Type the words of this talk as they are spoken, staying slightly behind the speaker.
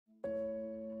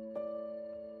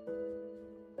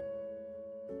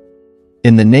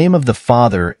In the name of the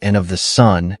Father, and of the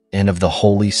Son, and of the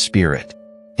Holy Spirit.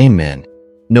 Amen.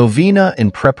 Novena in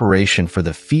preparation for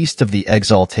the Feast of the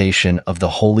Exaltation of the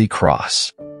Holy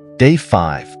Cross. Day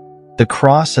 5. The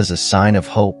Cross as a Sign of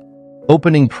Hope.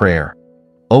 Opening Prayer.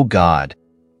 O God,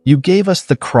 you gave us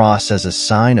the cross as a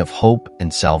sign of hope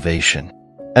and salvation.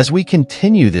 As we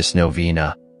continue this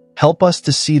novena, help us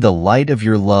to see the light of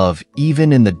your love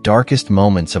even in the darkest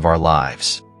moments of our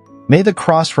lives. May the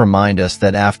cross remind us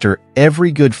that after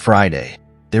every Good Friday,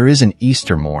 there is an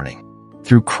Easter morning.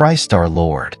 Through Christ our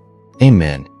Lord.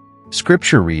 Amen.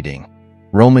 Scripture reading.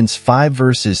 Romans 5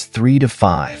 verses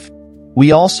 3-5.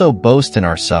 We also boast in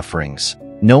our sufferings,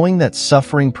 knowing that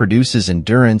suffering produces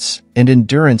endurance, and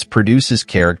endurance produces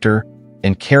character,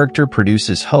 and character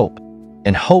produces hope.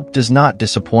 And hope does not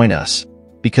disappoint us,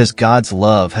 because God's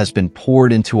love has been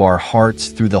poured into our hearts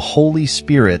through the Holy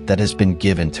Spirit that has been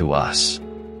given to us.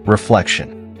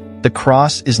 Reflection. The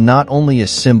cross is not only a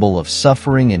symbol of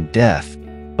suffering and death,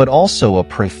 but also a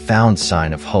profound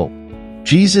sign of hope.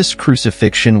 Jesus'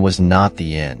 crucifixion was not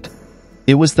the end.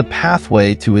 It was the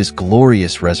pathway to his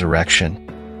glorious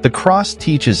resurrection. The cross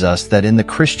teaches us that in the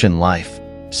Christian life,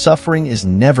 suffering is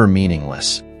never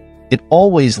meaningless. It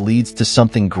always leads to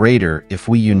something greater if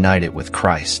we unite it with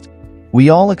Christ. We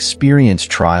all experience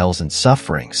trials and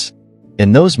sufferings.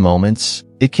 In those moments,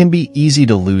 it can be easy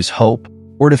to lose hope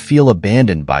or to feel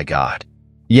abandoned by God.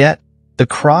 Yet, the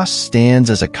cross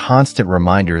stands as a constant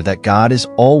reminder that God is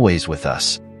always with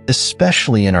us,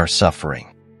 especially in our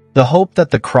suffering. The hope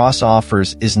that the cross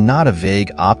offers is not a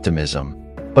vague optimism,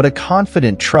 but a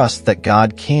confident trust that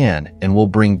God can and will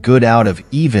bring good out of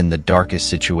even the darkest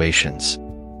situations.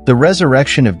 The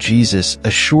resurrection of Jesus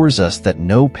assures us that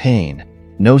no pain,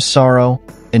 no sorrow,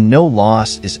 and no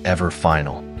loss is ever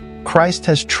final. Christ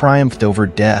has triumphed over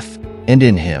death, and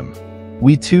in him,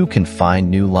 we too can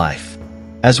find new life.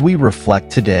 As we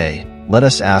reflect today, let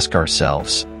us ask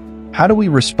ourselves, how do we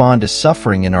respond to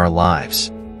suffering in our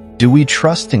lives? Do we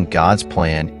trust in God's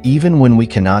plan even when we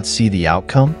cannot see the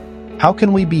outcome? How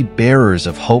can we be bearers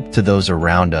of hope to those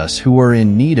around us who are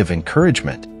in need of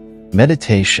encouragement?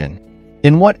 Meditation.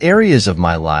 In what areas of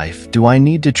my life do I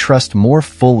need to trust more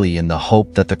fully in the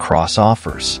hope that the cross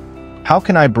offers? How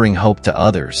can I bring hope to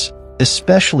others,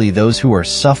 especially those who are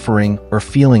suffering or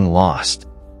feeling lost?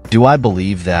 Do I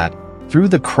believe that, through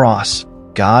the cross,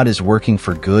 God is working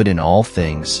for good in all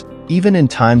things, even in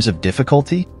times of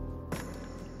difficulty?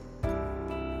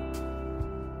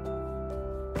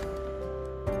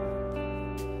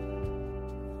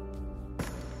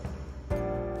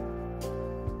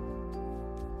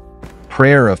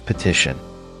 Prayer of Petition.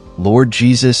 Lord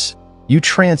Jesus, you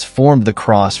transformed the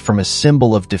cross from a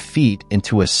symbol of defeat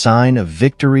into a sign of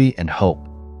victory and hope.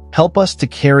 Help us to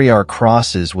carry our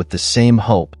crosses with the same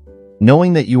hope,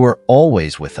 knowing that you are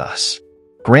always with us.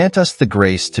 Grant us the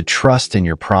grace to trust in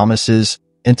your promises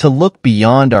and to look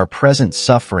beyond our present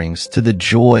sufferings to the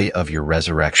joy of your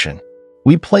resurrection.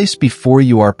 We place before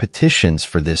you our petitions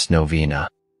for this novena.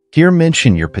 Here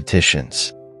mention your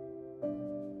petitions.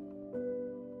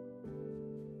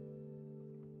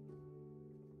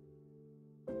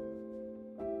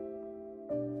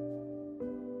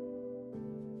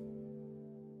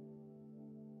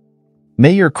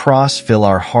 May your cross fill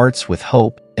our hearts with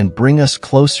hope and bring us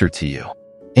closer to you.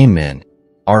 Amen.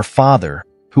 Our Father,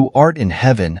 who art in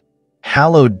heaven,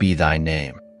 hallowed be thy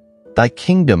name. Thy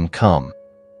kingdom come.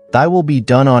 Thy will be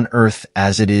done on earth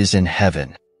as it is in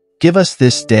heaven. Give us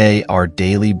this day our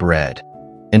daily bread,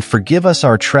 and forgive us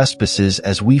our trespasses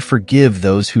as we forgive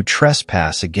those who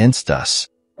trespass against us.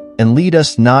 And lead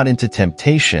us not into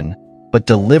temptation, but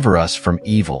deliver us from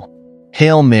evil.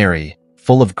 Hail Mary,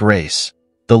 full of grace,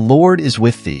 the Lord is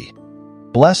with thee.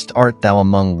 Blessed art thou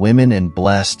among women, and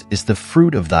blessed is the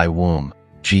fruit of thy womb,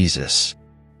 Jesus.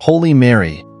 Holy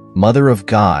Mary, Mother of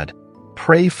God,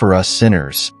 pray for us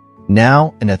sinners,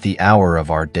 now and at the hour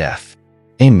of our death.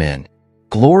 Amen.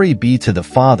 Glory be to the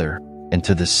Father, and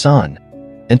to the Son,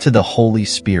 and to the Holy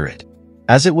Spirit,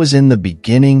 as it was in the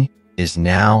beginning, is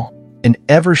now, and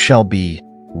ever shall be,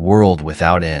 world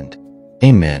without end.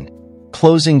 Amen.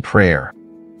 Closing prayer.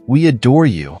 We adore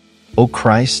you, O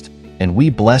Christ, and we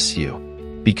bless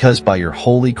you, because by your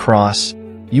holy cross,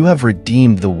 you have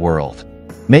redeemed the world.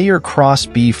 May your cross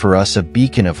be for us a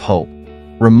beacon of hope,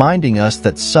 reminding us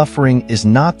that suffering is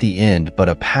not the end but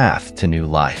a path to new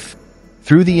life.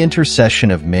 Through the intercession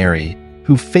of Mary,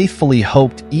 who faithfully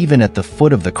hoped even at the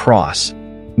foot of the cross,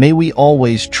 may we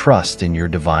always trust in your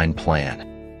divine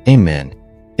plan. Amen.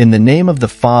 In the name of the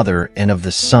Father, and of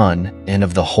the Son, and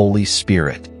of the Holy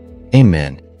Spirit.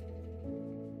 Amen.